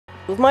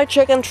With my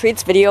chicken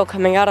treats video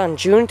coming out on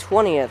June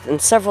 20th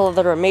and several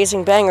other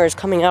amazing bangers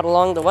coming out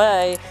along the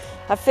way,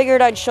 I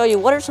figured I'd show you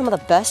what are some of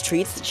the best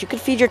treats that you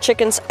could feed your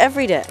chickens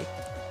every day.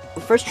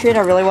 The first treat I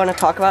really want to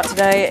talk about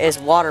today is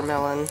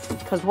watermelon,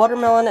 because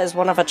watermelon is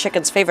one of a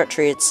chicken's favorite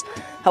treats.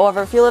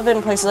 However, if you live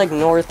in places like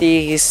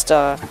Northeast,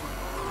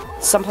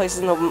 some places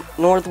in the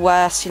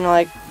Northwest, you know,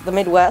 like the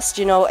Midwest,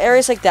 you know,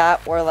 areas like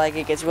that where like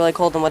it gets really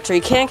cold in winter,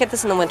 you can't get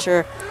this in the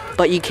winter,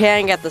 but you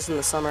can get this in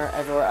the summer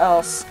everywhere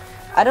else.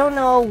 I don't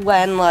know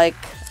when, like,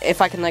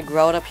 if I can, like,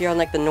 grow it up here in,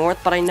 like, the north,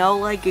 but I know,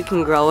 like, you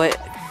can grow it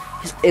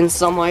in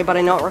some way, but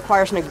I know it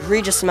requires an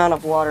egregious amount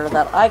of water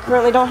that I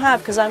currently don't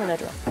have because I'm in a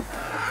drought.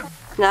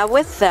 Now,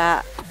 with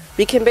that,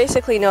 we can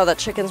basically know that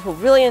chickens will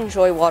really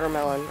enjoy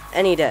watermelon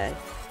any day.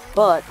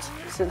 But,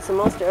 since in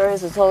most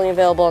areas it's only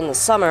available in the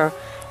summer,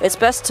 it's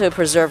best to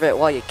preserve it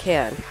while you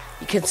can.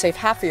 You can save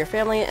half for your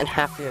family and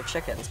half for your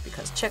chickens,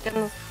 because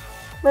chickens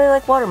really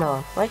like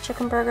watermelon, right,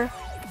 Chicken Burger?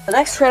 The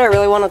next trait I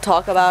really want to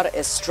talk about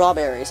is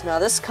strawberries. Now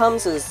this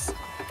comes as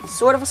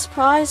sort of a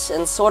surprise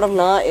and sort of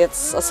not.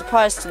 It's a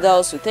surprise to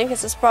those who think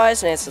it's a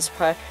surprise, and it's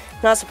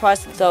not a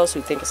surprise to those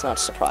who think it's not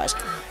a surprise.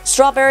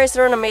 Strawberries,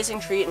 they're an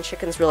amazing treat and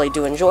chickens really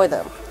do enjoy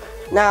them.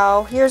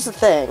 Now here's the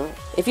thing,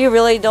 if you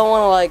really don't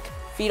want to like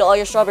feed all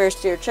your strawberries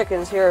to your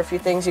chickens, here are a few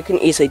things you can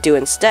easily do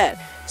instead.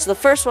 So the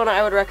first one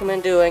I would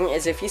recommend doing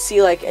is if you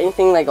see like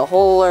anything like a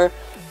hole or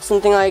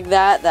something like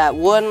that that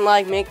wouldn't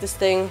like make this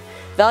thing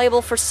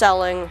valuable for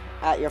selling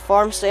at your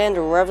farm stand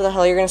or wherever the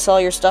hell you're going to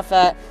sell your stuff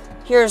at,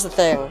 here's the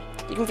thing.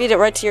 You can feed it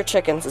right to your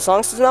chickens. As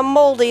long as it's not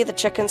moldy, the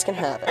chickens can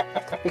have it.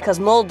 Because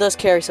mold does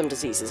carry some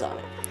diseases on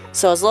it.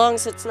 So as long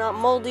as it's not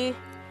moldy,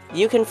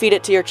 you can feed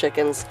it to your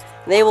chickens.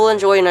 They will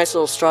enjoy a nice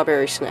little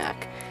strawberry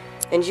snack.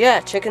 And yeah,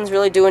 chickens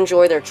really do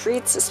enjoy their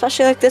treats,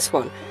 especially like this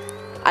one.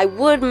 I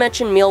would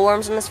mention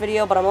mealworms in this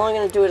video, but I'm only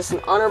going to do it as an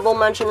honorable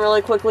mention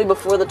really quickly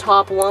before the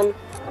top one.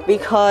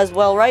 Because,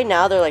 well, right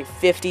now they're like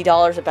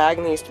 $50 a bag,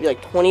 and they used to be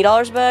like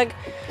 $20 a bag.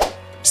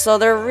 So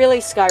they're really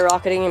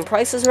skyrocketing in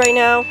prices right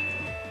now.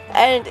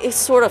 And it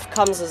sort of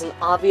comes as an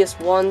obvious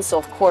one, so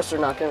of course they're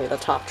not going to be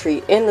the top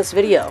treat in this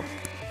video.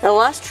 Now the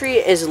last treat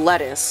is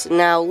lettuce.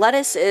 Now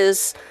lettuce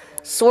is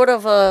sort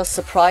of a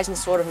surprise and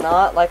sort of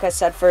not. Like I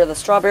said for the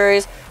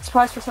strawberries,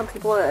 surprise for some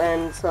people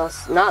and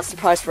not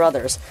surprise for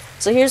others.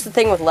 So here's the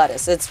thing with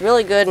lettuce. It's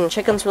really good and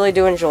chickens really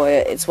do enjoy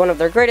it. It's one of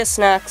their greatest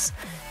snacks.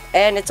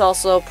 And it's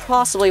also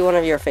possibly one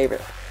of your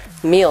favorite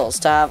meals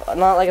to have.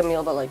 Not like a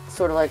meal, but like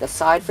sort of like a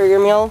side for your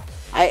meal.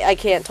 I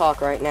can't talk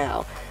right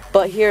now.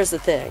 But here's the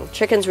thing.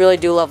 Chickens really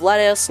do love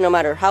lettuce, no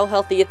matter how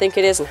healthy you think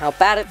it is and how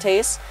bad it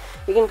tastes.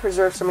 You can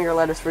preserve some of your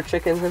lettuce for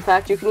chickens. In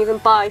fact, you can even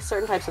buy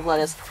certain types of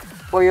lettuce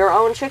for your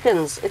own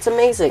chickens. It's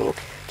amazing.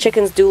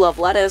 Chickens do love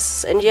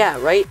lettuce, and yeah,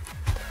 right?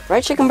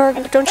 Right, Chicken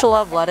Burger? Don't you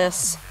love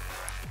lettuce?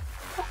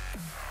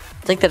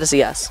 I think that is a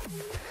yes.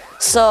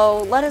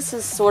 So, lettuce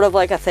is sort of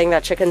like a thing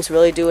that chickens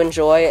really do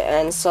enjoy,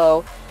 and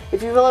so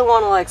if you really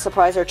want to like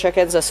surprise your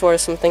chickens as sort of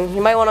something,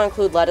 you might want to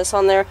include lettuce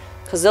on there,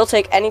 because they'll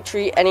take any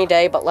treat any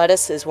day, but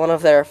lettuce is one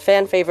of their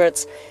fan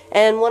favorites,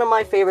 and one of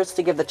my favorites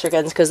to give the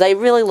chickens, because they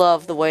really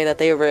love the way that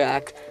they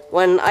react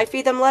when I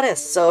feed them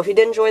lettuce. So if you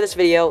did enjoy this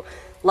video,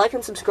 like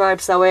and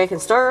subscribe so that way I can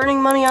start earning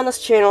money on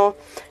this channel,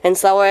 and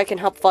so that way I can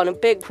help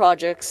fund big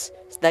projects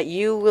that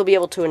you will be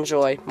able to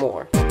enjoy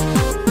more.